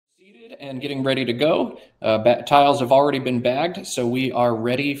and getting ready to go. Tiles have already been bagged, so we are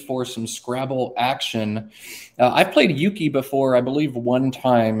ready for some Scrabble action. I've played Yuki before, I believe one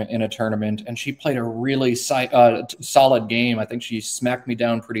time in a tournament, and she played a really solid game. I think she smacked me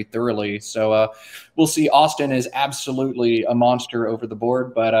down pretty thoroughly. So we'll see. Austin is absolutely a monster over the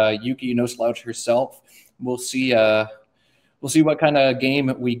board, but Yuki, no slouch herself. We'll see. We'll see what kind of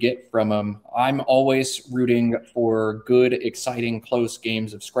game we get from him. I'm always rooting for good, exciting, close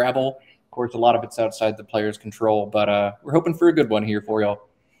games of Scrabble. Of course, a lot of it's outside the player's control, but we're hoping for a good one here for y'all.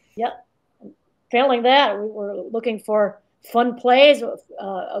 Yep. Failing that, we're looking for fun plays.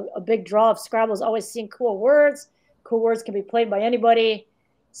 A big draw of Scrabble is always seeing cool words. Cool words can be played by anybody.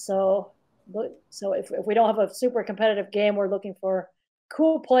 So if we don't have a super competitive game, we're looking for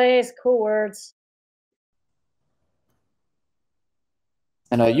cool plays, cool words.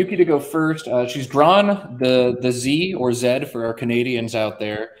 And Yuki to go first. She's drawn the Z or Z for our Canadians out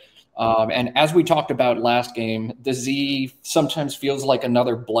there. And as we talked about last game, the Z sometimes feels like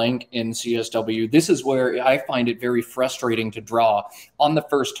another blank in CSW. This is where I find it very frustrating to draw on the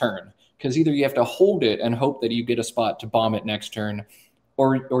first turn, because either you have to hold it and hope that you get a spot to bomb it next turn,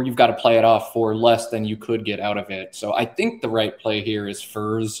 or you've got to play it off for less than you could get out of it. So I think the right play here is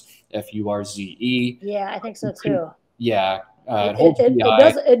Furs, F-U-R-Z-E. Yeah, I think so too. Yeah.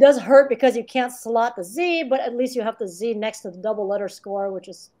 It does hurt because you can't slot the Z, but at least you have the Z next to the double letter score, which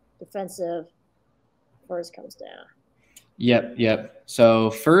is defensive. Furs comes down. Yep.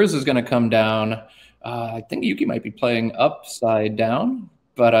 So Furs is going to come down. I think Yuki might be playing upside down,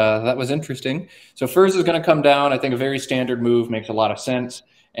 but that was interesting. So Furs is going to come down. I think a very standard move, makes a lot of sense.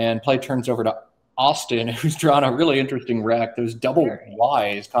 And play turns over to Austin, who's drawn a really interesting rack. Those double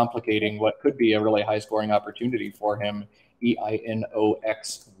Ys complicating what could be a really high-scoring opportunity for him. E-I-N-O-X-Y-Y.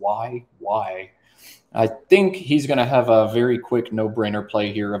 I think he's going to have a very quick no-brainer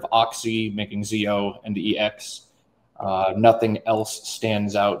play here of Oxy making ZO and EX. Nothing else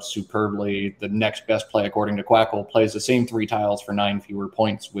stands out superbly. The next best play, according to Quackle, plays the same 3 tiles for 9 fewer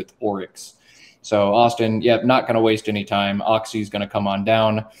points with Oryx. So Austin, not going to waste any time. Oxy's going to come on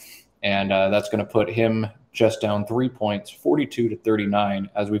down, and that's going to put him just down 3 points, 42 to 39,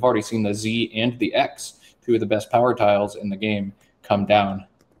 as we've already seen the Z and the X, 2 of the best power tiles in the game, come down.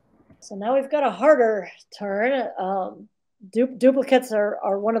 So now we've got a harder turn. Duplicates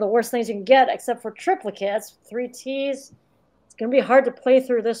are one of the worst things you can get, except for triplicates. 3 Ts. It's going to be hard to play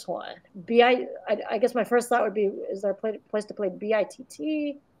through this one. I guess my first thought would be, is there a place to play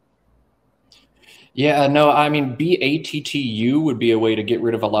BITT? Yeah, no, I mean, BATTU would be a way to get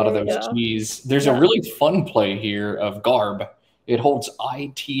rid of a lot of those T's. There's a really fun play here of Garb. It holds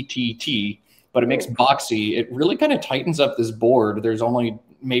ITTT, but it makes boxy. It really kind of tightens up this board. There's only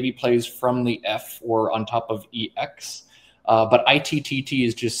maybe plays from the F or on top of EX. But ITTT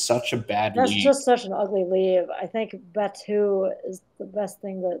is just such a bad leave. That's just such an ugly leave. I think Batu is the best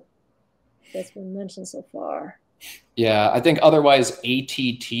thing that's been mentioned so far. Yeah, I think otherwise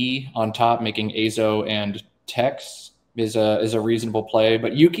ATT on top, making Azo and Tex is a reasonable play.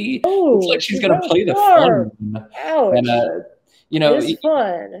 But Yuki looks like she's going to play the fun one. Ouch. And,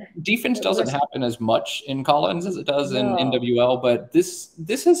 fun. Defense doesn't happen as much in Collins as it does in NWL, but this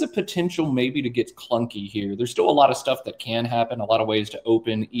has a potential maybe to get clunky here. There's still a lot of stuff that can happen, a lot of ways to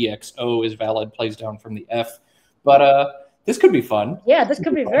open. EXO is valid, plays down from the F, but this could be fun. Yeah, this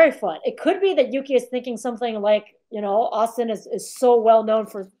could be very fun. It could be that Yuki is thinking something like, Austin is so well known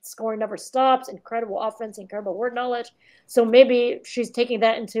for scoring never stops, incredible offense, incredible word knowledge. So maybe she's taking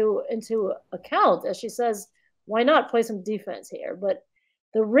that into account as she says, why not play some defense here? But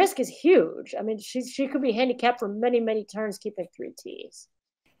the risk is huge. I mean, she could be handicapped for many, many turns keeping 3 Ts.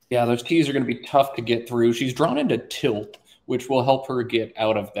 Yeah, those Ts are going to be tough to get through. She's drawn into tilt, which will help her get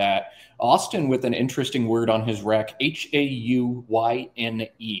out of that. Austin with an interesting word on his rack, Hayne.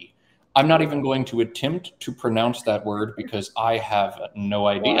 I'm not even going to attempt to pronounce that word because I have no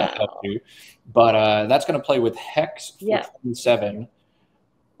idea how to. But that's going to play with Hex for 27.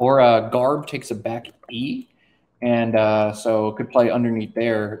 Or Garb takes a back E. And so could play underneath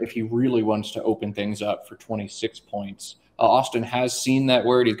there if he really wants to open things up for 26 points. Austin has seen that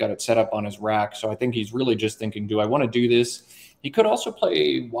word. He's got it set up on his rack. So I think he's really just thinking, do I want to do this? He could also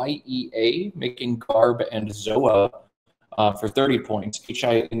play YEA, making Garb and Zoa for 30 points.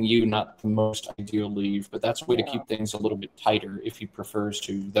 HINU, not the most ideal leave, but that's a way to keep things a little bit tighter if he prefers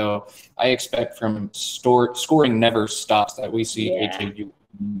to. Though I expect from scoring never stops that we see HAU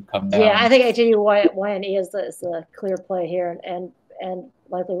come down. Yeah, I think HAU-YNE is the clear play here, and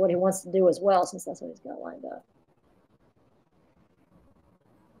likely what he wants to do as well, since that's what he's got lined up.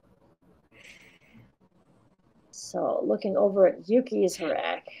 So looking over at Yuki's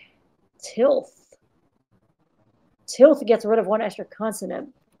rack, Tilth. Tilth gets rid of one extra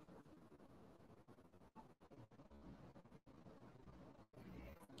consonant.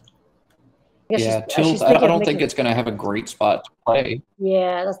 Yeah, Tilth, I don't think it's going to have a great spot to play.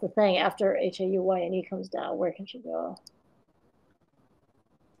 Yeah, that's the thing. After Hayne comes down, where can she go?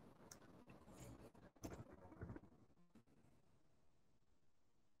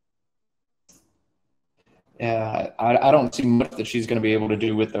 Yeah, I don't see much that she's going to be able to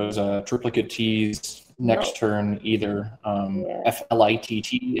do with those triplicate T's next turn either.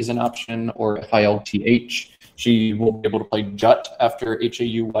 FLITT is an option, or FILTH. She will be able to play Jut after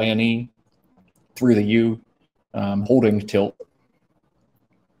HAUYNE through the U, holding Tilt.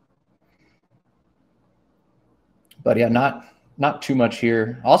 But yeah, not too much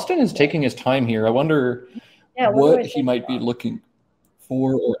here. Austin is taking his time here. I wonder what he might be looking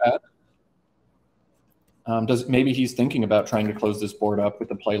for or at. Maybe he's thinking about trying to close this board up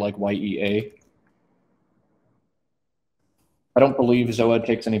with a play like YEA. I don't believe Zoa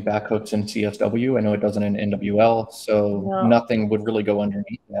takes any back hooks in CSW. I know it doesn't in NWL, so nothing would really go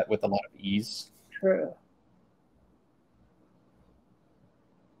underneath that with a lot of ease. True.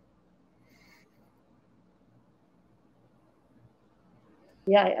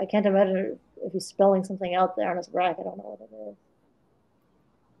 Yeah, I can't imagine if he's spelling something out there on his rack. I don't know what it is.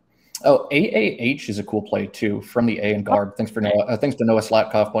 Oh, AAH is a cool play too from the A and Garb. Thanks for Noah. Thanks to Noah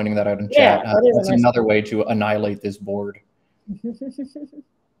Slatkoff pointing that out in chat. That's another way to annihilate this board.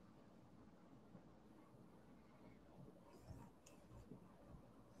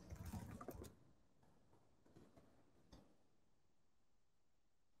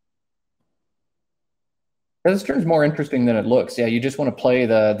 This turn's more interesting than it looks. Yeah, you just want to play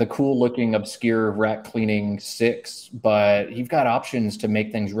the cool-looking, obscure rack-cleaning 6, but you've got options to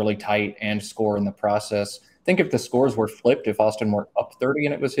make things really tight and score in the process. I think if the scores were flipped, if Austin were up 30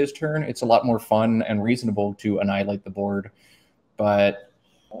 and it was his turn, it's a lot more fun and reasonable to annihilate the board. But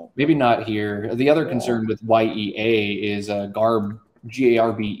maybe not here. The other concern with YEA is Garb,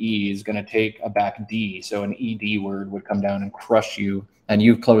 GARBE, is going to take a back D, so an ED word would come down and crush you, and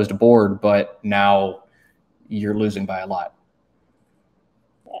you've closed a board, but now you're losing by a lot.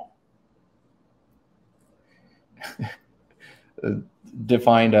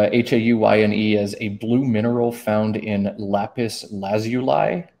 Defined HAUYNE as a blue mineral found in lapis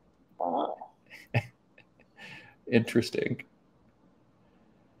lazuli. Wow. Interesting.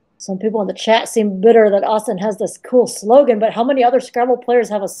 Some people in the chat seem bitter that Austin has this cool slogan, but how many other Scrabble players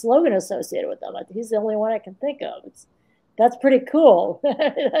have a slogan associated with them? He's the only one I can think of. That's pretty cool.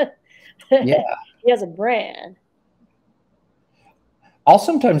 Yeah. He has a brand. I'll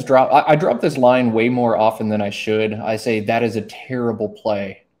sometimes I drop this line way more often than I should. I say that is a terrible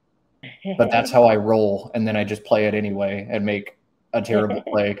play, but that's how I roll. And then I just play it anyway and make a terrible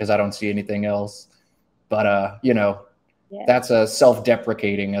play because I don't see anything else. But, you know, that's a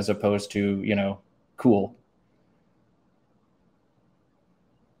self-deprecating as opposed to, you know, cool.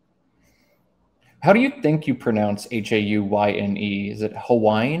 How do you think you pronounce HAUYNE? Is it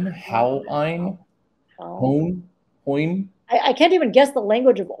Hawaiian? Hawaiian? Hoin? I can't even guess the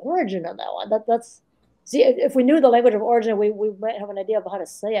language of origin on that one. That's see, if we knew the language of origin, we might have an idea of how to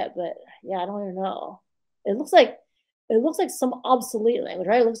say it. But yeah, I don't even know. It looks like some obsolete language,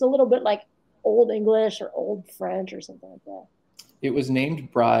 right? It looks a little bit like Old English or Old French or something like that. It was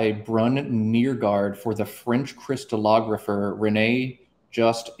named by Brun Neergaard for the French crystallographer René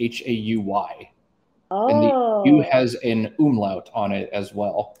Just Hauy. Oh. And the U has an umlaut on it as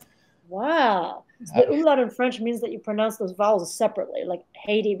well. Wow. So the umlaut in French means that you pronounce those vowels separately, like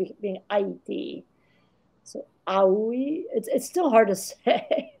Haiti being I-D. So Aoui, it's still hard to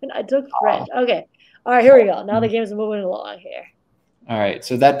say. And I took French. Okay. All right, here we go. Now the game's moving along here. All right,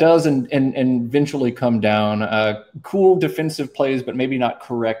 so that does and eventually come down. Cool defensive plays, but maybe not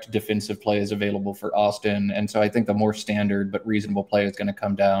correct defensive plays available for Austin. And so I think the more standard but reasonable play is going to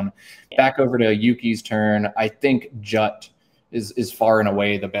come down. Yeah. Back over to Yuki's turn. I think Jut is far and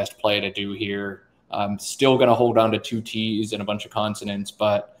away the best play to do here. I'm still going to hold on to 2 T's and a bunch of consonants,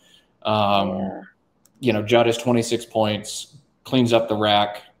 but, you know, Jut is 26 points, cleans up the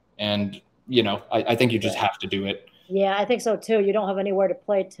rack, and, you know, I think you just have to do it. Yeah, I think so too. You don't have anywhere to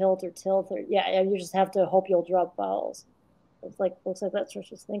play tilt, or you just have to hope you'll drop vowels. Looks like that's what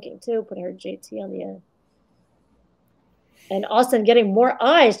she's thinking too, putting her JT on the end. And Austin getting more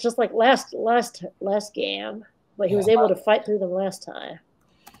eyes, just like last game, but he was able to fight through them last time.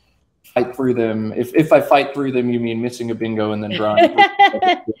 Fight through them. If I fight through them, you mean missing a bingo and then drawing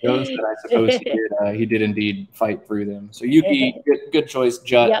bingos? But I suppose he did indeed fight through them. So Yuki, good choice.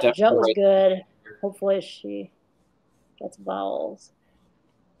 Jut, Jut was good. Hopefully she gets vowels.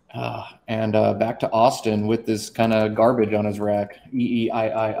 And back to Austin with this kind of garbage on his rack.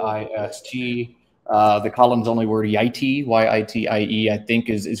 Eeiist. The Collins only word Yitie, Yitie, I think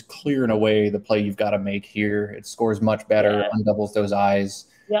is clearing away the play you've got to make here. It scores much better, undoubles those eyes.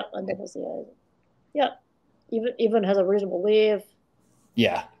 Yep, undoubles the eyes. Yep. Even has a reasonable leave.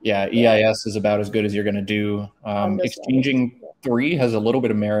 Yeah. EIS is about as good as you're going to do. Exchanging 3 has a little bit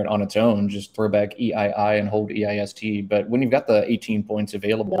of merit on its own. Just throw back EII and hold EIST. But when you've got the 18 points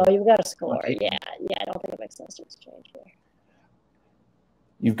available, no, you've got to score. Yeah, I don't think it makes sense to exchange here.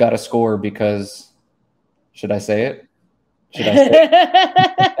 You've got to score because, should I say it? Should I say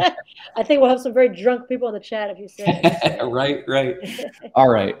it? I think we'll have some very drunk people in the chat if you say it. Right. All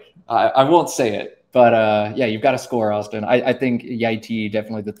right. I won't say it. But yeah, you've got to score, Austin. I think Yitie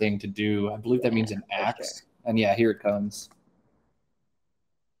definitely the thing to do. I believe that means an axe. Sure. And yeah, here it comes.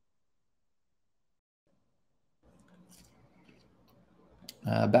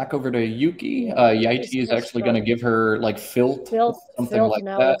 Back over to Yuki. Yitie is actually going to give her like filth something like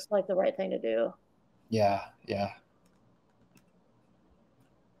now that. Looks like the right thing to do. Yeah.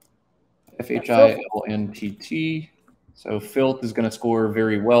 FHILNTT. So filth is going to score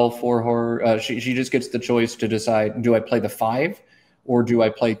very well for her. She just gets the choice to decide, do I play the 5 or do I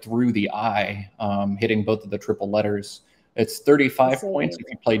play through the I, hitting both of the triple letters. It's 35 points if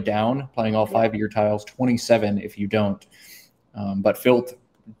you play down, playing all 5 of your tiles, 27 if you don't. But filth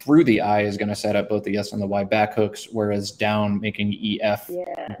through the I is going to set up both the S and the Y back hooks, whereas down making EF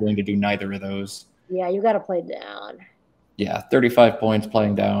is going to do neither of those. Yeah, you got to play down. Yeah, 35 points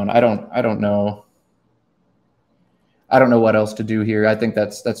playing down. I don't know. I don't know what else to do here. I think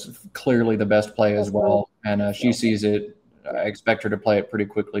that's clearly the best play as well. And she sees it. I expect her to play it pretty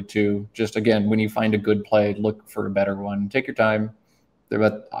quickly too. Just again, when you find a good play, look for a better one. Take your time.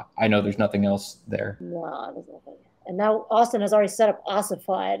 But I know there's nothing else there. No, there's nothing. And now Austin has already set up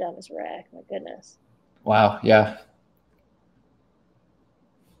ossified on his rack. My goodness. Wow. Yeah.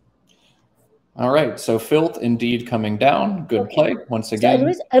 All right, so filth indeed coming down. Good play once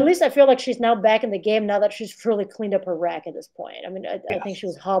again. So at least I feel like she's now back in the game now that she's truly cleaned up her rack at this point. I mean, I think she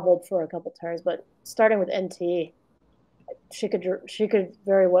was hobbled for a couple turns, but starting with NT, she could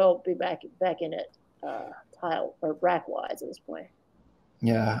very well be back in it tile or rack wise at this point.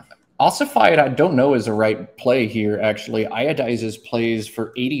 Yeah. Ossified, I don't know, is the right play here, actually. Iodizes plays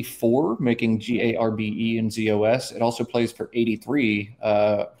for 84, making GARBE and ZOS. It also plays for 83,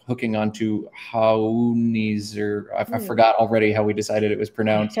 hooking onto Haunizer. I forgot already how we decided it was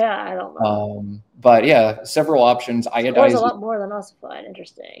pronounced. Yeah, I don't know. But yeah, several options. Iodizes a lot more than Ossified.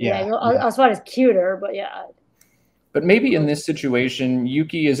 Interesting. Yeah, Ossified is cuter, but yeah. But maybe in this situation,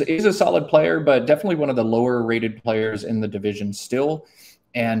 Yuki is a solid player, but definitely one of the lower rated players in the division still.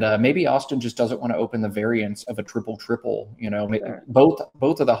 And maybe Austin just doesn't want to open the variance of a triple-triple. You know, sure. Both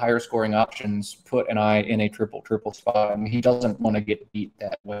of the higher scoring options put an eye in a triple-triple spot, and he doesn't want to get beat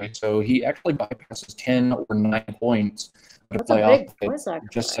that way. So he actually bypasses 10 or 9 points to play off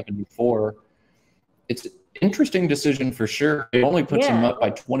just 74. It's an interesting decision for sure. It only puts him up by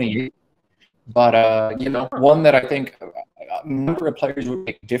 28. But, you know, one that I think a number of players would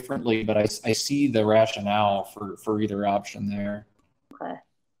make differently, but I see the rationale for either option there. Okay.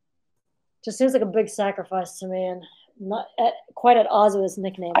 Just seems like a big sacrifice to me, and not quite at odds with his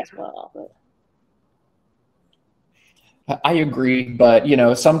nickname as well. But I agree, but you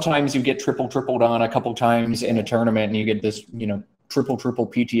know, sometimes you get tripled on a couple times in a tournament, and you get this, you know, triple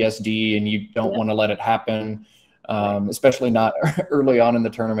PTSD, and you don't want to let it happen, especially not early on in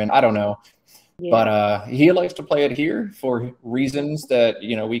the tournament. I don't know. Yeah. But he likes to play it here for reasons that,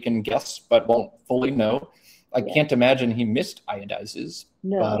 you know, we can guess but won't fully know. I can't imagine he missed iodizes,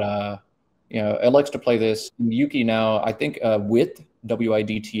 but you know, it likes to play this. Yuki now, I think with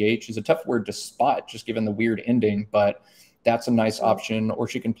WIDTH is a tough word to spot, just given the weird ending, but that's a nice option. Or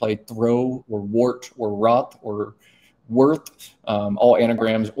she can play throw or wart or roth or worth, all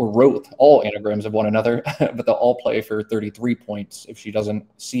anagrams, or roth, all anagrams of one another, but they'll all play for 33 points if she doesn't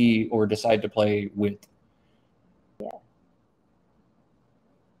see or decide to play with. Yeah.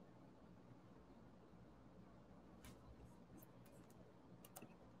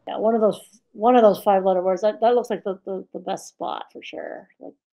 Yeah, one of those 5-letter words that looks like the best spot for sure.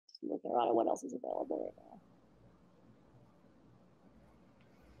 Like looking around at what else is available right now.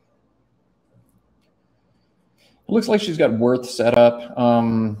 It looks like she's got worth set up.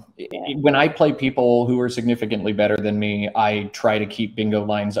 When I play people who are significantly better than me, I try to keep bingo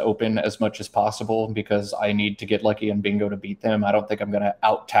lines open as much as possible because I need to get lucky in bingo to beat them. I don't think I'm going to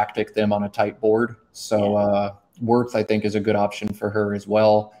out-tactic them on a tight board. So worth, I think, is a good option for her as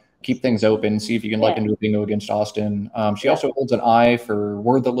well. keep things open, see if you can luck into a bingo against Austin. She also holds an I for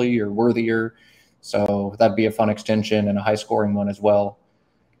worthily or worthier, so that'd be a fun extension and a high-scoring one as well.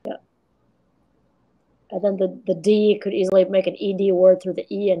 Yeah. And then the D could easily make an ED word through the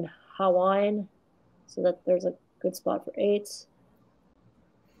E in Hawaiian, so that there's a good spot for 8s.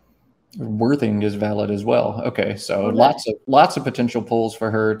 Worthing is valid as well. Okay, so lots of potential pulls for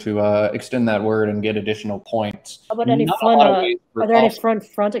her to extend that word and get additional points. How about any fun? Are there any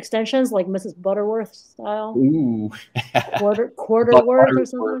front extensions like Mrs. Butterworth style? Ooh, quarter worth or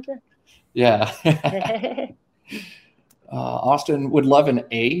something like that. Yeah. Austin would love an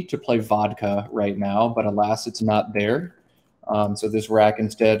A to play vodka right now, but alas, it's not there. So this rack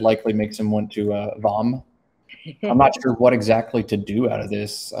instead likely makes him want to vom. I'm not sure what exactly to do out of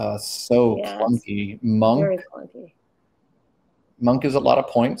this. Clunky. Monk. Very clunky. Monk is a lot of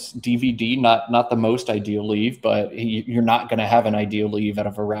points. DVD, not the most ideal leave, but you're not going to have an ideal leave out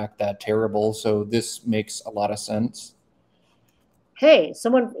of a rack that terrible. So this makes a lot of sense. Hey,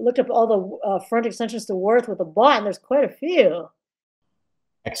 someone looked up all the front extensions to Worth with a bot, and there's quite a few.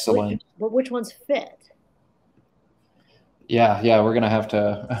 Excellent. But which ones fit? Yeah, we're going to have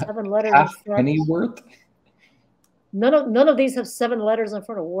to 7 letters half in front. Pennyworth. None of these have 7 letters in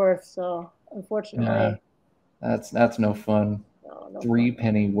front of Worth, so unfortunately. Yeah, that's no fun. No 3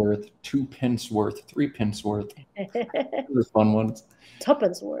 penny worth, 2 pence worth, 3 pence worth. Those fun ones.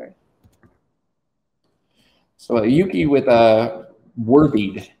 2pence worth. So Yuki with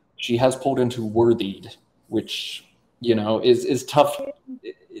worthied. She has pulled into worthied, which is tough.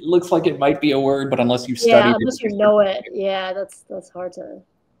 It looks like it might be a word, but unless you've studied it, unless you know it, that's hard to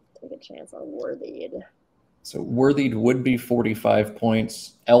take a chance on worthied. So worthied would be 45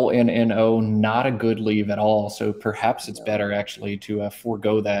 points. LNNO, not a good leave at all. So perhaps it's better actually to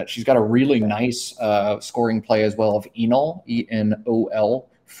forego that. She's got a really nice scoring play as well of Enol, E-N-O-L,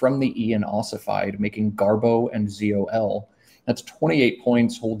 from the E in ossified, making Garbo and ZOL. That's 28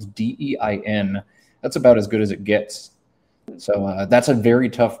 points, holds D-E-I-N. That's about as good as it gets. So that's a very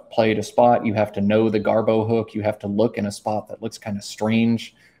tough play to spot. You have to know the Garbo hook. You have to look in a spot that looks kind of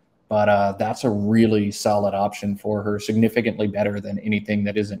strange. But that's a really solid option for her, significantly better than anything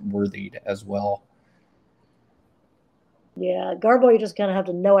that isn't worthied as well. Yeah, Garbo, you just kind of have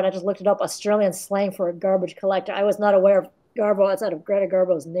to know it. I just looked it up, Australian slang for a garbage collector. I was not aware of Garbo outside of Greta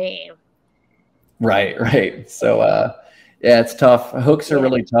Garbo's name. Right. So, it's tough. Hooks are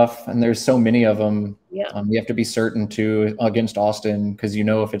really tough, and there's so many of them. Yeah. You have to be certain to against Austin because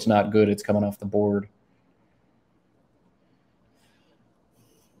if it's not good, it's coming off the board.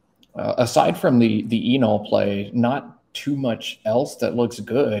 Aside from the Enol play, not too much else that looks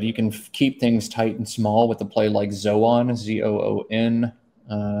good. You can keep things tight and small with a play like Zoon, Z-O-O-N.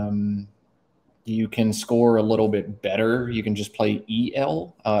 You can score a little bit better. You can just play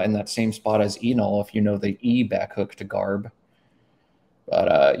EL in that same spot as Enol if you know the E back hook to Garb.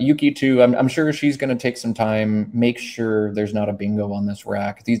 But Yuki too, I'm sure she's going to take some time, make sure there's not a bingo on this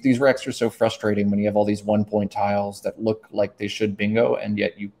rack. These racks are so frustrating when you have all these 1-point tiles that look like they should bingo, and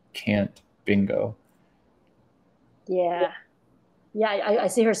yet you can't bingo. Yeah, I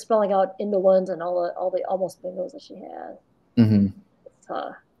see her spelling out in the ones and all the almost bingos that she has. Mm-hmm.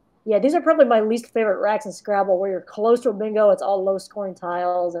 Yeah, these are probably my least favorite racks in Scrabble, where you're close to a bingo. It's all low scoring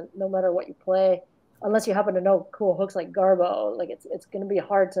tiles, and no matter what you play, unless you happen to know cool hooks like Garbo, like it's going to be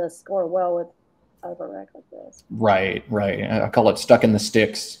hard to score well with out of a rack like this. Right. I call it stuck in the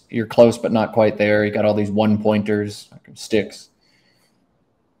sticks. You're close but not quite there. You got all these 1-pointers, sticks.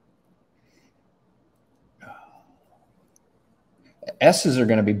 S's are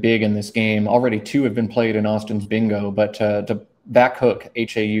going to be big in this game. Already 2 have been played in Austin's bingo, but to back hook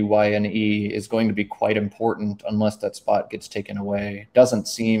H-A-U-Y-N-E is going to be quite important unless that spot gets taken away. Doesn't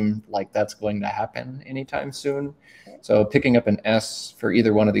seem like that's going to happen anytime soon. So picking up an S for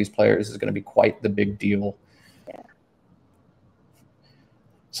either one of these players is going to be quite the big deal. Yeah.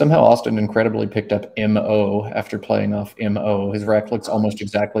 Somehow Austin incredibly picked up M-O after playing off M-O. His rack looks almost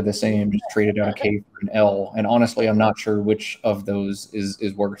exactly the same, just traded out a K for an L. And honestly, I'm not sure which of those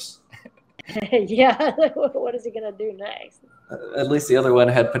is worse. Yeah, what is he going to do next? At least the other one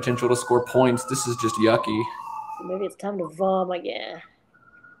had potential to score points. This is just yucky. So maybe it's time to vom again.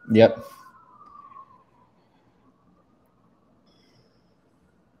 Yep.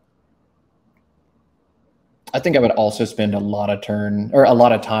 I think I would also spend a lot of time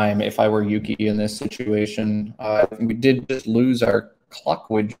if I were Yuki in this situation. We did just lose our clock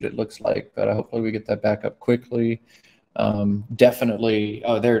widget, it looks like, but hopefully we get that back up quickly. Definitely.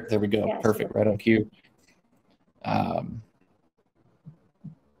 Oh, there we go. Yes, perfect. Right on cue.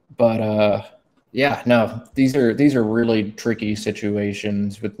 But Yeah, no, these are really tricky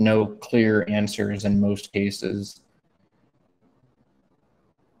situations with no clear answers in most cases.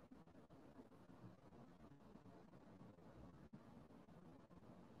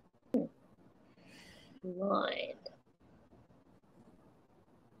 Blind.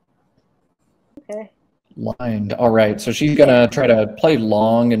 Okay. Lined. All right, so she's gonna try to play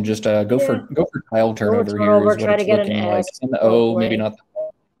long and just go for tile turnover here is what Try to it's get an looking like. S. No, maybe not.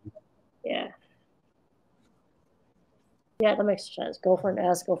 Yeah. Yeah, that makes sense. Go for an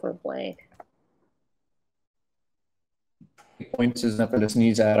S, go for a blank. Points is nothing to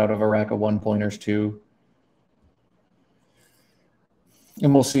sneeze at out of a rack of 1-pointers too.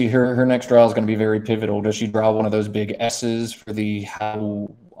 And we'll see her next draw is going to be very pivotal. Does she draw one of those big S's for the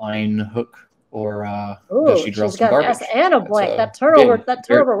Hawaiian hook, or does she draw some garbage? S and a blank. That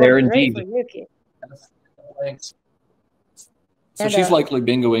turnover worked great for Yuki. So she's likely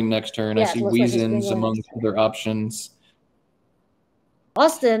bingoing next turn. Yeah, I see Weezens among other options.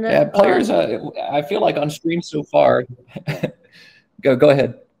 Austin. Yeah, players. I feel like on stream so far. Go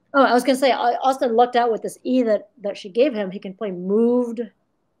ahead. Oh, I was gonna say Austin lucked out with this E that she gave him. He can play moved,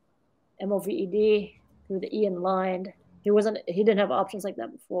 MOVED through the E and lined. He didn't have options like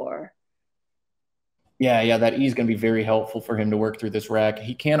that before. Yeah, that E is going to be very helpful for him to work through this rack.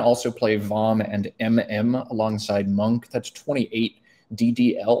 He can also play VOM and MM alongside Monk. That's 28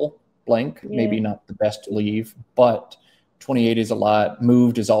 DDL blank. Yeah. Maybe not the best leave, but 28 is a lot.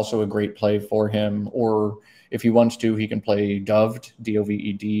 Moved is also a great play for him. Or if he wants to, he can play Doved,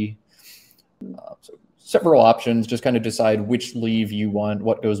 D-O-V-E-D. So several options. Just kind of decide which leave you want,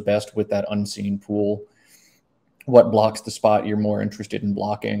 what goes best with that unseen pool, what blocks the spot you're more interested in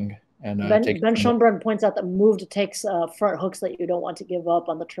blocking. And Ben Schoenberg points out that moved takes front hooks that you don't want to give up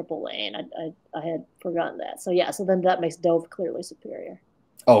on the triple lane. I had forgotten that. So yeah, so then that makes Dove clearly superior.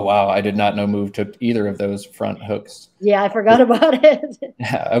 Oh wow, I did not know move took either of those front hooks. Yeah, I forgot about it.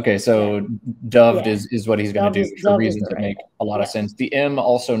 Okay, so Doved is what he's going to do for reasons that make a lot of sense. The M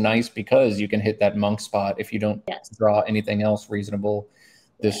also nice because you can hit that monk spot if you don't draw anything else reasonable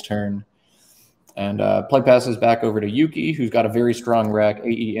this turn. And play passes back over to Yuki, who's got a very strong rack,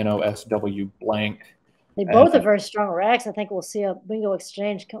 AENOSW blank. They both have very strong racks. I think we'll see a bingo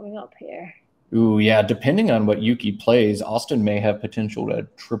exchange coming up here. Ooh, yeah. Depending on what Yuki plays, Austin may have potential to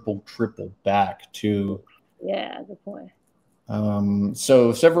triple back too. Yeah, good point.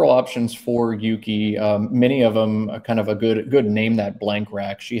 So several options for Yuki. Many of them are kind of a good name that blank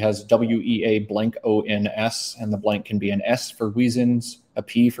rack. She has WEA blank ONS, and the blank can be an S for Weezens, a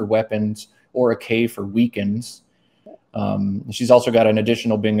P for weapons, or a K for weakens. She's also got an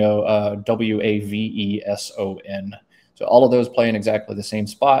additional bingo, WAVESON. So all of those play in exactly the same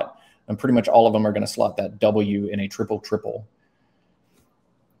spot, and pretty much all of them are going to slot that W in a triple.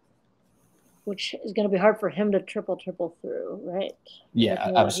 Which is going to be hard for him to triple through, right?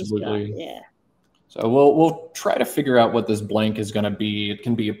 Yeah, absolutely. Yeah. So we'll try to figure out what this blank is going to be. It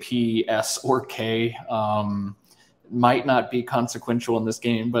can be a P, S, or K. Might not be consequential in this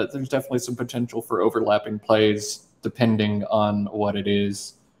game, but there's definitely some potential for overlapping plays depending on what it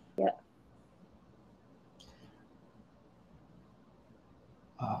is.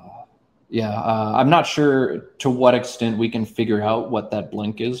 Yeah. I'm not sure to what extent we can figure out what that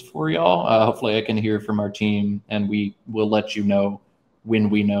blink is for y'all. Hopefully I can hear from our team, and we will let you know when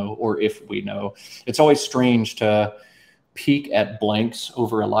we know or if we know. It's always strange to peek at blanks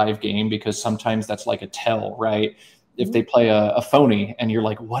over a live game because sometimes that's like a tell, right? If they play a phony and you're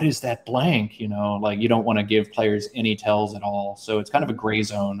like, what is that blank? You know, like you don't want to give players any tells at all. So it's kind of a gray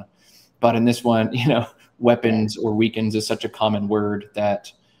zone. But in this one, you know, weapons or weakens is such a common word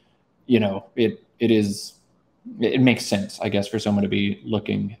that, you know, it makes sense, I guess, for someone to be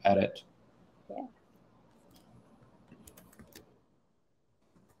looking at it. Yeah.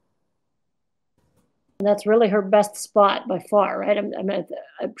 And that's really her best spot by far, right? I mean,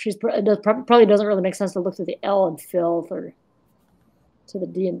 it probably doesn't really make sense to look to the L and filth or to the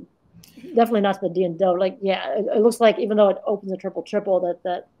D and definitely not to the D and Dove. Like, yeah, it looks like even though it opens a triple,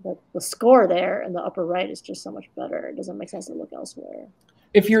 that the score there in the upper right is just so much better. It doesn't make sense to look elsewhere.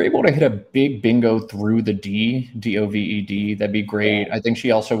 If you're able to hit a big bingo through the D, D-O-V-E-D, that'd be great. Yeah. I think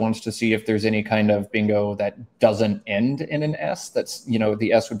she also wants to see if there's any kind of bingo that doesn't end in an S. That's, you know,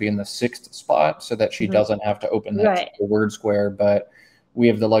 the S would be in the 6th spot so that she doesn't have to open that word square. But we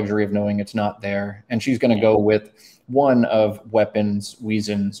have the luxury of knowing it's not there. And she's going to go with one of weapons,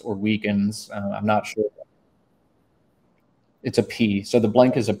 Weezens, or weakens. I'm not sure. It's a P. So the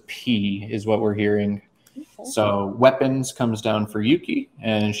blank is a P is what we're hearing. Okay. So weapons comes down for Yuki,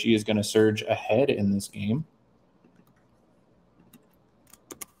 and she is going to surge ahead in this game.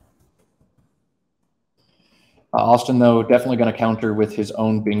 Austin, though, definitely going to counter with his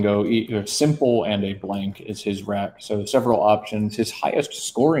own bingo. Simple and a blank is his rack. So several options. His highest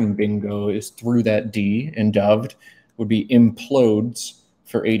scoring bingo is through that D in Doved, would be implodes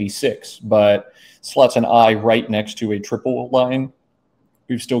for 86, but slots an I right next to a triple line.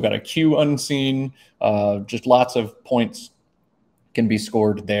 We've still got a Q unseen. Just lots of points can be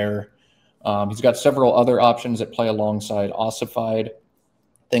scored there. He's got several other options that play alongside ossified.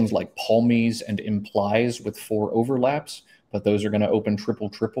 Things like palmies and implies with 4 overlaps, but those are going to open triple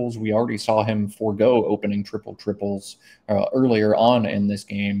triples. We already saw him forego opening triple triples earlier on in this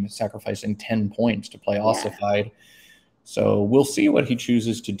game, sacrificing 10 points to play ossified. So we'll see what he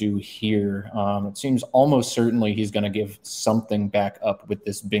chooses to do here. It seems almost certainly he's going to give something back up with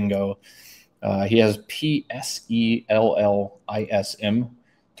this bingo. He has PSELLISM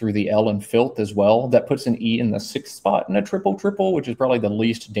through the L and filth as well. That puts an E in the 6th spot in a triple triple, which is probably the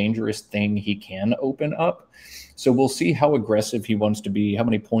least dangerous thing he can open up. So we'll see how aggressive he wants to be, how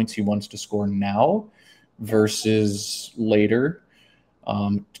many points he wants to score now versus later.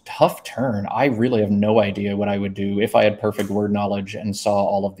 Tough turn. I really have no idea what I would do if I had perfect word knowledge and saw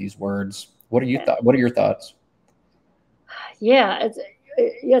all of these words. What are you What are your thoughts? Yeah,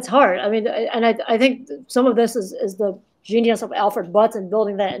 it's hard. I mean, and I think some of this is the genius of Alfred Butts and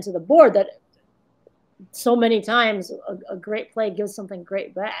building that into the board, that so many times a great play gives something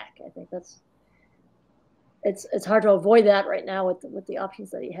great back. I think it's hard to avoid that right now with the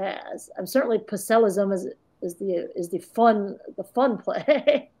options that he has. Certainly Pacellism is the fun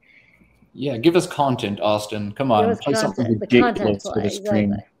play. Yeah, give us content, Austin. Come on, play something ridiculous for the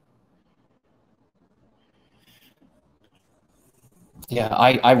stream. Exactly. Yeah,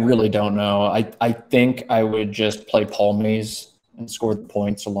 I really don't know. I think I would just play palmies and score the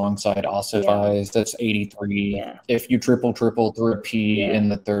points alongside ossifies. Yeah. That's 83. Yeah. If you triple through a P in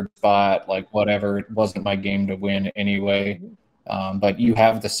the 3rd spot, like whatever, it wasn't my game to win anyway. But you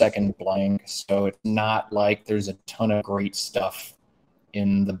have the 2nd blank, so it's not like there's a ton of great stuff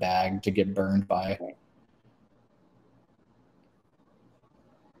in the bag to get burned by. Okay.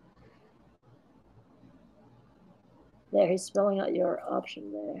 There, he's spelling out your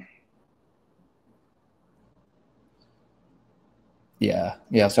option there.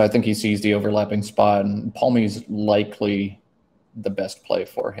 Yeah. So I think he sees the overlapping spot, and palmy's likely the best play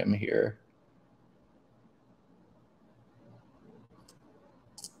for him here.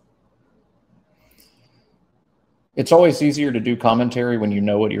 It's always easier to do commentary when you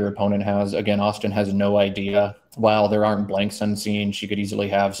know what your opponent has. Again, Austin has no idea. While there aren't blanks unseen, she could easily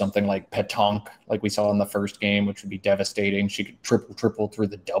have something like Petanque, like we saw in the first game, which would be devastating. She could triple through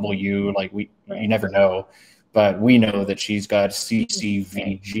the W. Like you never know. But we know that she's got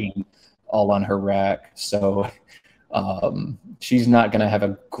CCVG all on her rack. So she's not going to have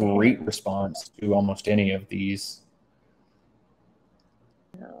a great response to almost any of these.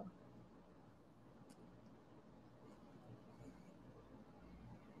 No.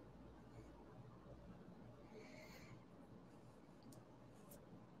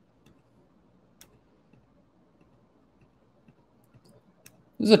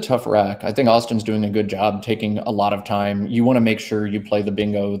 This is a tough rack. I think Austin's doing a good job taking a lot of time. You want to make sure you play the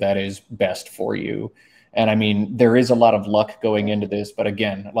bingo that is best for you. And I mean, there is a lot of luck going into this, but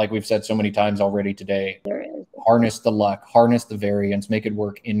again, like we've said so many times already today, harness the luck, harness the variance, make it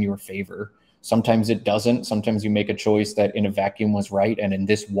work in your favor. Sometimes it doesn't. Sometimes you make a choice that in a vacuum was right and in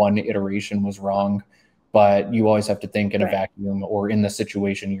this one iteration was wrong, but you always have to think in a vacuum or in the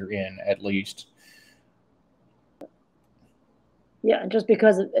situation you're in at least. Yeah, and just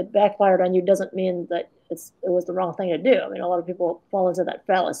because it backfired on you doesn't mean that it was the wrong thing to do. I mean, a lot of people fall into that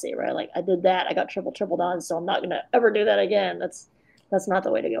fallacy, right? Like, I did that, I got tripled on, so I'm not going to ever do that again. That's not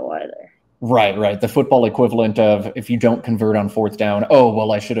the way to go either. Right. The football equivalent of if you don't convert on 4th down, oh,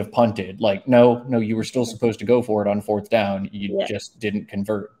 well, I should have punted. Like, no, you were still supposed to go for it on 4th down. You just didn't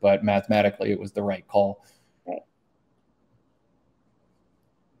convert, but mathematically it was the right call. Right.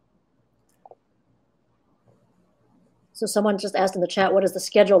 So someone just asked in the chat, what is the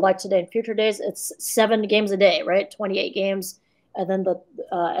schedule like today and future days? It's 7 games a day, right? 28 games. And then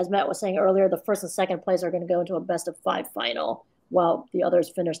as Matt was saying earlier, the 1st and 2nd place are going to go into a best-of-5 final while the others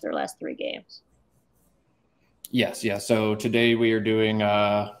finish their last 3 games. Yes. So today we are doing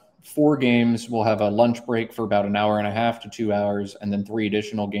 4 games. We'll have a lunch break for about an hour and a half to 2 hours, and then 3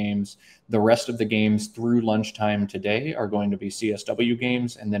 additional games. The rest of the games through lunchtime today are going to be CSW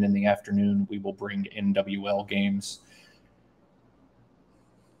games, and then in the afternoon we will bring NWL games.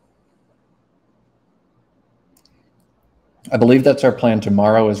 I believe that's our plan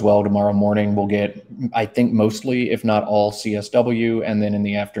tomorrow as well. Tomorrow morning, we'll get I think mostly, if not all, CSW, and then in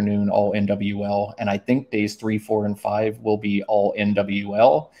the afternoon, all NWL. And I think days 3, 4, and 5 will be all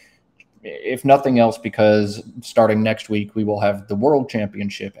NWL. If nothing else, because starting next week, we will have the World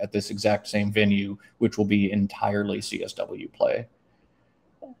Championship at this exact same venue, which will be entirely CSW play.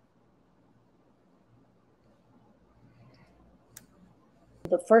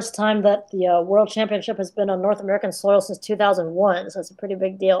 The first time that the World Championship has been on North American soil since 2001, so it's a pretty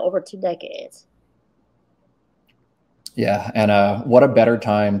big deal, over 2 decades. Yeah, and what a better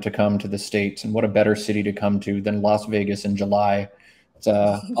time to come to the States, and what a better city to come to than Las Vegas in July. It's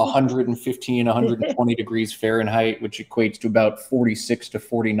 115, 120 degrees Fahrenheit, which equates to about 46 to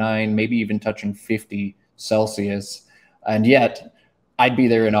 49, maybe even touching 50 Celsius. And yet, I'd be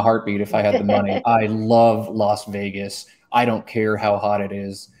there in a heartbeat if I had the money. I love Las Vegas. I don't care how hot it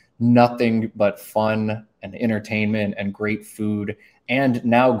is. Nothing but fun and entertainment and great food, and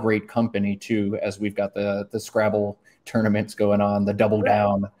now great company too, as we've got the Scrabble tournaments going on, the Double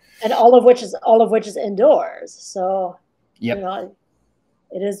Down, and all of which is indoors. So yep. You know,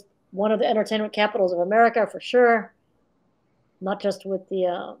 it is one of the entertainment capitals of America for sure. Not just with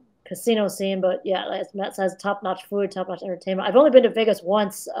the casino scene, but yeah, as Matt says, top-notch food, top-notch entertainment. I've only been to Vegas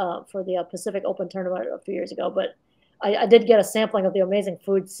once for the Pacific Open tournament a few years ago, but I did get a sampling of the amazing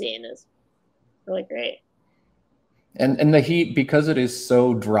food scene. It's really great. And the heat, because it is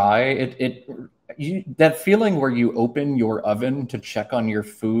so dry, that feeling where you open your oven to check on your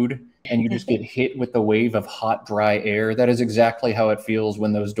food and you just get hit with the wave of hot, dry air. That is exactly how it feels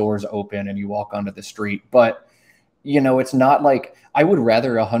when those doors open and you walk onto the street. But, you know, it's not like, I would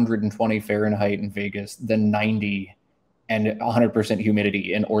rather 120 Fahrenheit in Vegas than 90 and 100%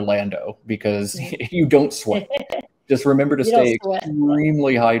 humidity in Orlando, because you don't sweat. Just remember to stay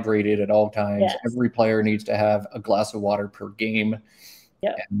extremely hydrated at all times. Yes. Every player needs to have a glass of water per game.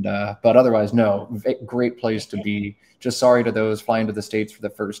 Yep. And, but otherwise, no, great place to be. Just sorry to those flying to the States for the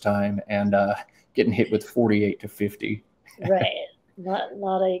first time and getting hit with 48 to 50. Right. Not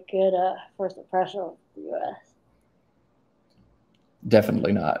a good first impression of the U.S.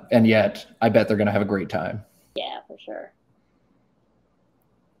 Definitely not. And yet, I bet they're going to have a great time. Yeah, for sure.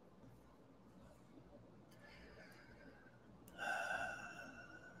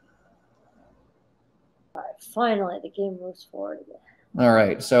 Finally, the game moves forward again. All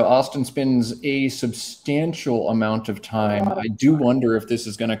right, so Austin spends a substantial amount of time. I do wonder if this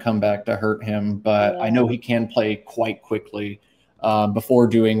is going to come back to hurt him, but I know he can play quite quickly before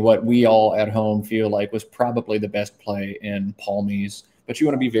doing what we all at home feel like was probably the best play in Palmies. But you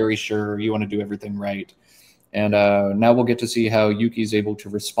want to be very sure. You want to do everything right. And now we'll get to see how Yuki's able to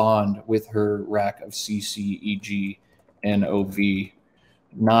respond with her rack of CC, EG, and OV.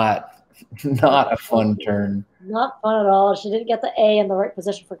 Not a fun turn. Not fun at all. She didn't get the A in the right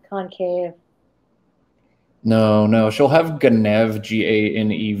position for concave. No. She'll have Ganev,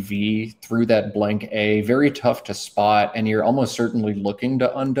 Ganev, through that blank A. Very tough to spot, and you're almost certainly looking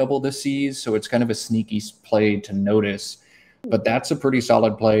to undouble the C's, so it's kind of a sneaky play to notice. But that's a pretty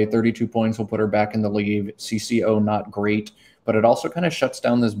solid play. 32 points will put her back in the lead. CCO not great, but it also kind of shuts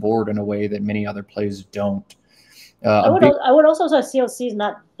down this board in a way that many other plays don't. I would also say COC is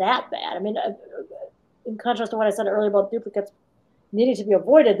not that bad. I mean, in contrast to what I said earlier about duplicates needing to be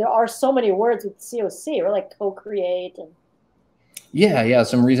avoided, there are so many words with COC, or like co-create and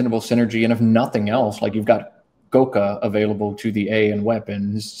some reasonable synergy. And if nothing else, like you've got Goka available to the A and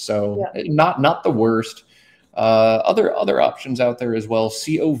weapons, so not the worst. Other options out there as well.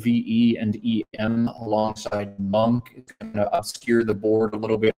 COVE and EM alongside Monk. It's going to obscure the board a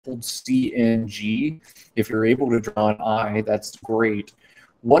little bit. Hold C and G. If you're able to draw an I, that's great.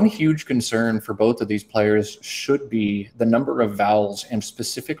 One huge concern for both of these players should be the number of vowels, and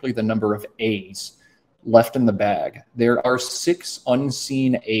specifically the number of A's left in the bag. There are 6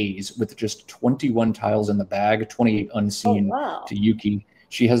 unseen A's with just 21 tiles in the bag, 28 unseen to Yuki.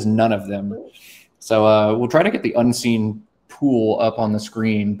 She has none of them. So we'll try to get the unseen pool up on the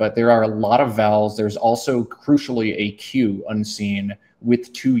screen, but there are a lot of vowels. There's also, crucially, a Q unseen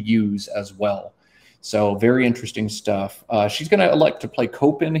with 2 U's as well. So very interesting stuff. She's going to elect to play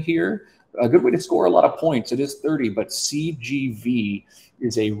Copen here. A good way to score a lot of points. It is 30, but CGV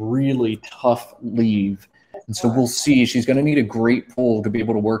is a really tough leave. And so we'll see. She's going to need a great pull to be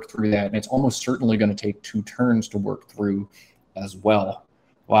able to work through that, and it's almost certainly going to take 2 turns to work through as well.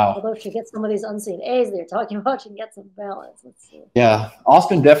 Wow. Although if she gets some of these unseen A's that you're talking about, she can get some balance. Let's see. Yeah,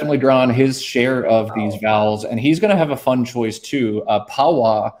 Austin definitely drawn his share of these vowels, and he's going to have a fun choice too.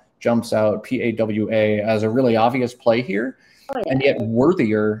 Pawa jumps out, P-A-W-A, as a really obvious play here, and yet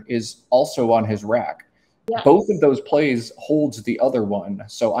Worthier is also on his rack. Yes. Both of those plays holds the other one.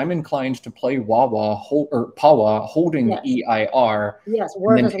 So I'm inclined to play Wawa or Pawa holding Yes. EIR. Yes, And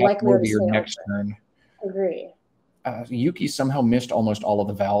Worth then is likelier to your stay next open. turn. Agree. Yuki somehow missed almost all of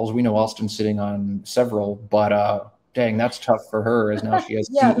the vowels. We know Austin's sitting on several, but dang, that's tough for her as now she has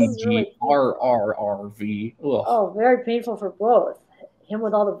Yeah, this C, E, is really G, R, R, R, V. Ugh. Oh, very painful for both. Him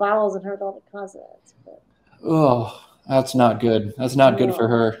with all the vowels and her with all the consonants. But Oh, that's not good. That's not good for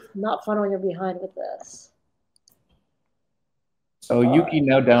her. Not fun when you're behind with this. So Yuki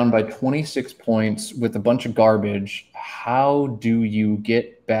now down by 26 points with a bunch of garbage. How do you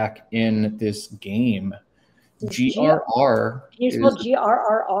get back in this game? GRR. Can you spell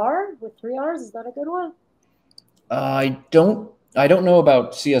GRRR with 3 R's? Is that a good one? I don't know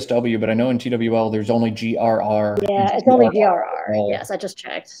about CSW, but I know in TWL there's only GRR. Yeah, it's only GRR. Yes, I just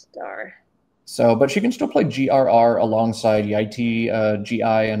checked. Dar. So, but she can still play GRR alongside YT, GI,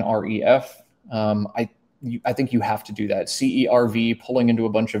 and REF. I think you have to do that. CERV pulling into a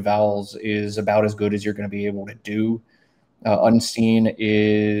bunch of vowels is about as good as you're going to be able to do. Unseen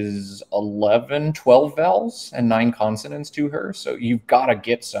is 11, 12 vowels and 9 consonants to her. So you've got to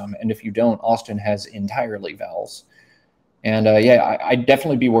get some. And if you don't, Austin has entirely vowels. And yeah, I'd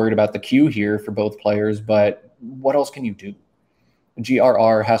definitely be worried about the Q here for both players. But what else can you do?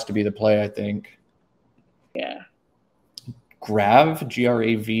 GRR has to be the play, I think. Yeah. Grav,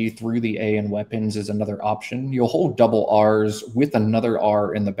 GRAV, through the A and weapons is another option. You'll hold double R's with another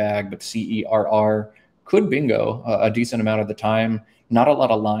R in the bag, but CERR could bingo a decent amount of the time. Not a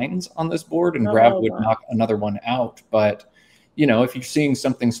lot of lines on this board, and Grav would knock another one out. But, you know, if you're seeing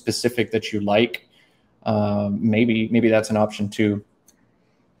something specific that you like, maybe that's an option too.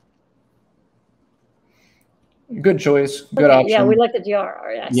 Good choice. Good option. Yeah, we like the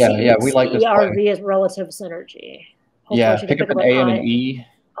GRR. Yeah, we like this CERV is relative synergy. Hopefully pick up an A and an E.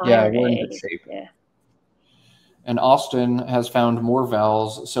 Yeah, we're in good shape. Yeah. And Austin has found more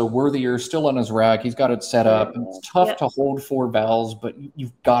vowels. So Worthier still on his rack. He's got it set up. It's tough to hold 4 vowels, but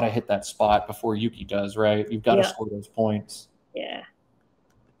you've got to hit that spot before Yuki does, right? You've got to score those points. Yeah.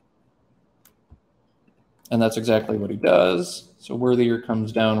 And that's exactly what he does. So Worthier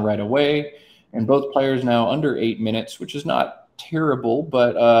comes down right away. And both players now under 8 minutes, which is not terrible,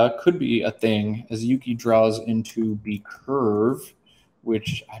 but could be a thing as Yuki draws into B curve,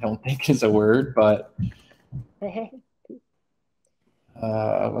 which I don't think is a word, but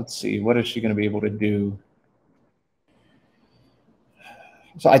let's see. What is she going to be able to do?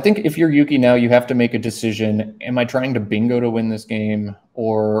 So I think if you're Yuki now, you have to make a decision. Am I trying to bingo to win this game,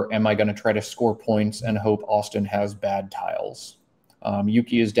 or am I going to try to score points and hope Austin has bad tiles?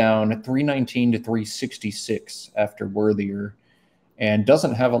 Yuki is down 319 to 366 after Worthier and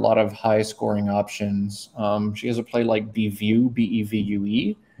doesn't have a lot of high scoring options. She has a play like BVue,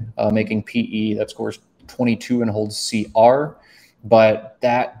 BEVUE, making PE that scores 22 and holds CR, but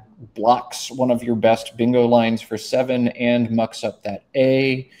that blocks one of your best bingo lines for 7 and mucks up that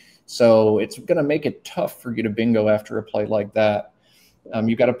A. So it's going to make it tough for you to bingo after a play like that.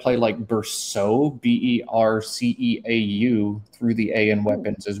 You got to play like Berceau, BERCEAU, through the A and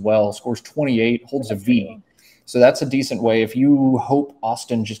weapons as well. Scores 28, holds a V. So that's a decent way. If you hope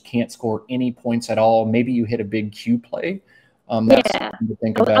Austin just can't score any points at all, maybe you hit a big Q play. That's something to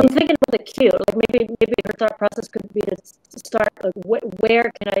think about. I'm thinking of the Q. Like maybe her thought process could be to start like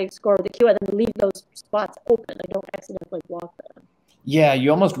where can I score with the Q and then leave those spots open. I don't accidentally block them. Yeah, you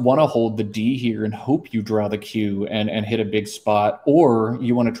almost want to hold the D here and hope you draw the Q and hit a big spot, or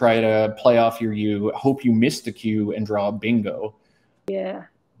you want to try to play off your U, hope you miss the Q and draw a bingo. Yeah.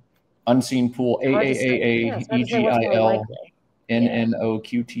 Unseen pool AAAA EGIL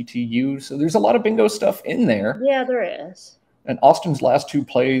NNOQTTU. So there's a lot of bingo stuff in there. Yeah, there is. And Austin's last 2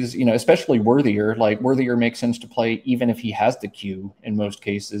 plays, you know, especially Worthier, like Worthier makes sense to play even if he has the Q in most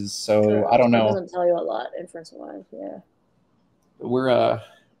cases. So I don't know. It doesn't tell you a lot inference-wise, yeah. We're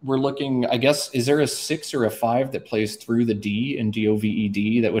looking, I guess, is there a 6 or a 5 that plays through the D in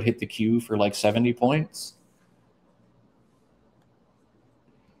DOVED that would hit the Q for like 70 points?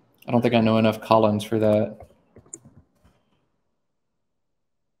 I don't think I know enough Collins for that.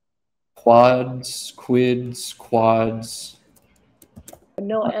 Quads, quids, quads.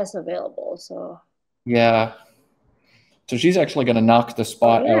 No S available, so. Yeah. So she's actually going to knock the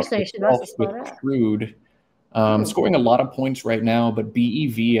spot out with Crude. Scoring a lot of points right now, but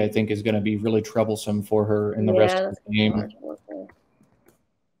BEV, I think, is going to be really troublesome for her in the rest of the game.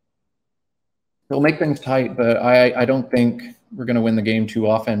 It'll make things tight, but I don't think we're going to win the game too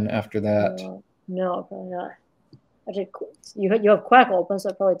often after that. No, probably not. Actually, you have Quack open, so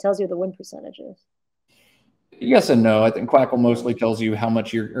it probably tells you the win percentages. Yes and no. I think Quackle mostly tells you how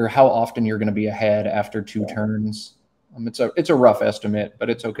much or how often you're going to be ahead after 2 turns. It's a rough estimate, but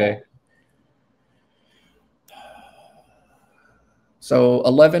it's okay. So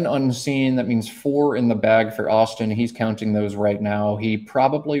 11 unseen, that means 4 in the bag for Austin. He's counting those right now. He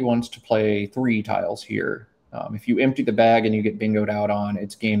probably wants to play 3 tiles here. If you empty the bag and you get bingoed out on,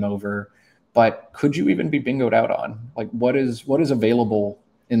 it's game over. But could you even be bingoed out on? Like, what is available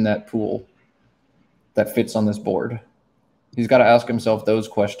in that pool that fits on this board? He's got to ask himself those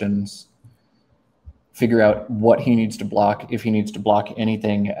questions, figure out what he needs to block, if he needs to block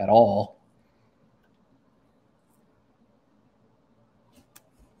anything at all.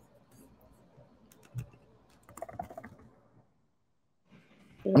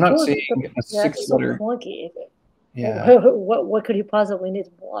 I'm not seeing a 6-letter. So clunky. Yeah. What could he possibly need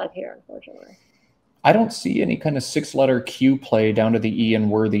to block here, unfortunately? I don't see any kind of 6-letter Q play down to the E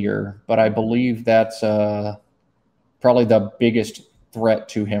and worthier, but I believe that's probably the biggest threat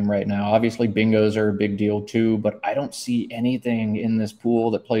to him right now. Obviously, bingos are a big deal too, but I don't see anything in this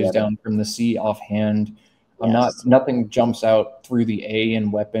pool that plays down from the C offhand. Nothing jumps out through the A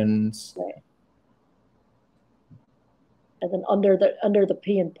in weapons. Right. And then under the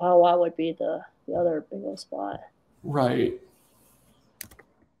P and Pawa would be the other bingo spot. Right.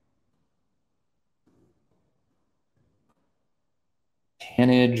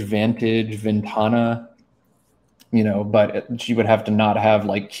 Tannage, Vantage, Ventana, but she would have to not have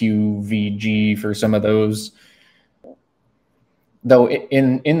like QVG for some of those. Though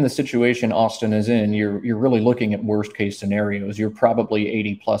in the situation Austin is in, you're really looking at worst case scenarios. You're probably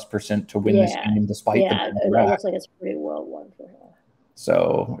 80+% to win this game despite the it looks like it's pretty well won for him.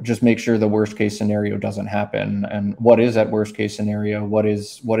 So just make sure the worst case scenario doesn't happen. And what is that worst case scenario? What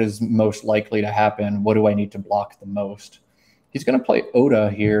is most likely to happen? What do I need to block the most? He's going to play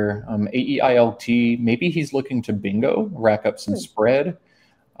Oda here, AEILT. Maybe he's looking to bingo, rack up some spread.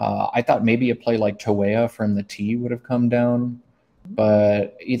 I thought maybe a play like Toea from the T would have come down.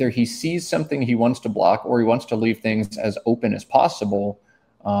 But either he sees something he wants to block or he wants to leave things as open as possible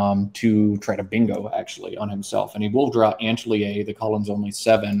to try to bingo, actually, on himself. And he will draw Antlier. The column's only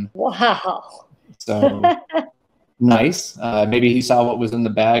 7. Wow. So nice. Maybe he saw what was in the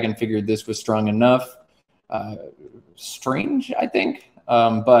bag and figured this was strong enough. Strange, I think,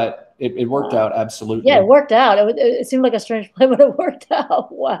 but it worked out absolutely. Yeah, it worked out. It seemed like a strange play, but it worked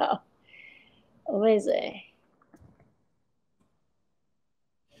out. Wow, amazing.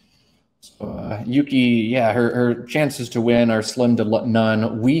 So, Yuki, her chances to win are slim to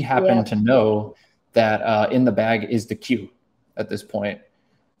none. We happen to know that in the bag is the Q at this point.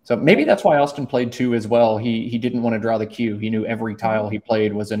 So maybe that's why Austin played 2 as well. He didn't want to draw the Q. He knew every tile he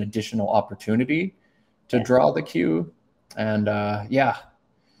played was an additional opportunity to draw the Q. And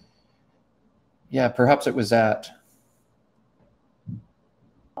perhaps it was that.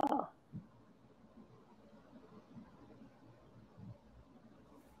 Wow.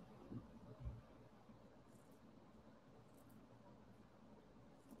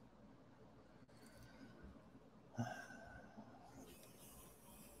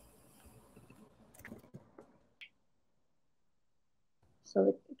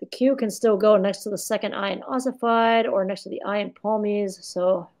 So the Q can still go next to the second I in ossified or next to the I in palmies.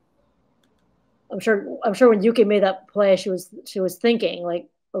 So I'm sure when Yuki made that play, she was thinking like,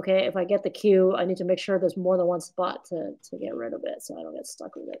 okay, if I get the Q, I need to make sure there's more than one spot to get rid of it so I don't get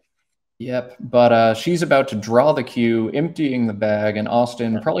stuck with it. Yep, but she's about to draw the Q, emptying the bag, and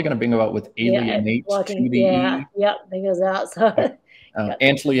Austin probably going to bingo out with Alienate to the E. Yep, bingo's out. So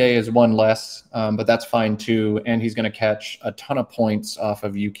Antlier is 1 less, but that's fine too. And he's going to catch a ton of points off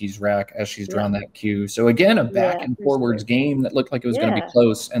of Yuki's rack as she's drawn that Q. So again, a back and forwards game that looked like it was going to be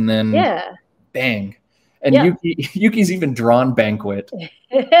close, and then bang. And Yuki's even drawn Banquet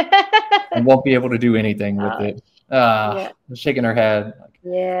and won't be able to do anything with it. Shaking her head.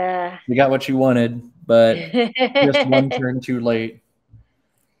 You got what you wanted, but just 1 turn too late.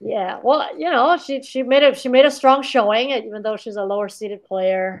 Yeah, well, she made a strong showing, even though she's a lower seeded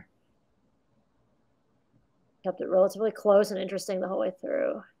player. Kept it relatively close and interesting the whole way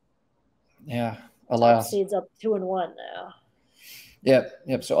through. Yeah, alas. Seeds up 2-1 now.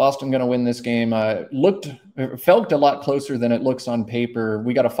 Yep. So Austin going to win this game. Felt a lot closer than it looks on paper.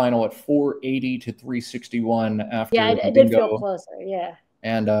 We got a final at 480 to 361 after. Yeah, it did feel closer. Yeah.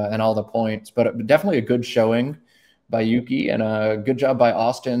 And all the points, but definitely a good showing by Yuki, and a good job by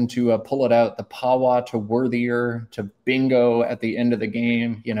Austin to pull it out, the Pawa to worthier to bingo at the end of the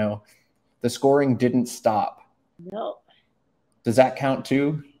game. The scoring didn't stop. No. Does that count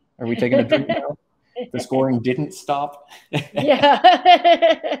too? Are we taking a drink now? The scoring didn't stop.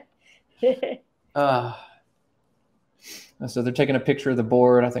 Yeah. So they're taking a picture of the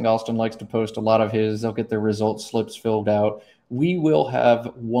board. I think Austin likes to post a lot of his. They'll get their results slips filled out. We will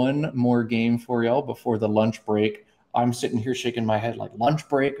have one more game for y'all before the lunch break. I'm sitting here shaking my head like lunch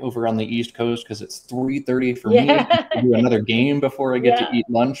break over on the East Coast because it's 3:30 for me. I'll do another game before I get to eat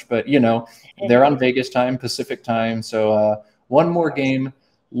lunch. But, you know, they're on Vegas time, Pacific time. So one more game,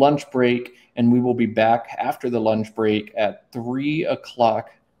 lunch break, and we will be back after the lunch break at 3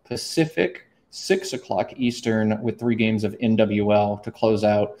 o'clock Pacific, 6 o'clock Eastern with 3 games of NWL to close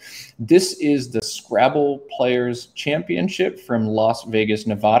out. This is the Scrabble Players Championship from Las Vegas,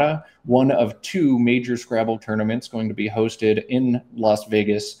 Nevada, one of 2 major Scrabble tournaments going to be hosted in Las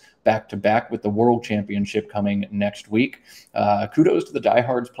Vegas back-to-back with the World Championship coming next week. Kudos to the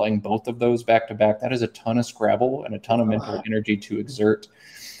diehards playing both of those back-to-back. That is a ton of Scrabble and a ton of mental energy to exert.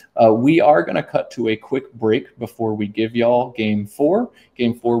 We are going to cut to a quick break before we give y'all Game 4.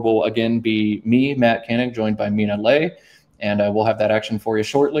 Game 4 will again be me, Matt Canik, joined by Mina Lay, and we'll have that action for you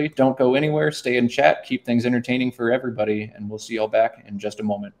shortly. Don't go anywhere. Stay in chat. Keep things entertaining for everybody, and we'll see y'all back in just a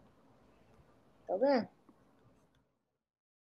moment. Till then.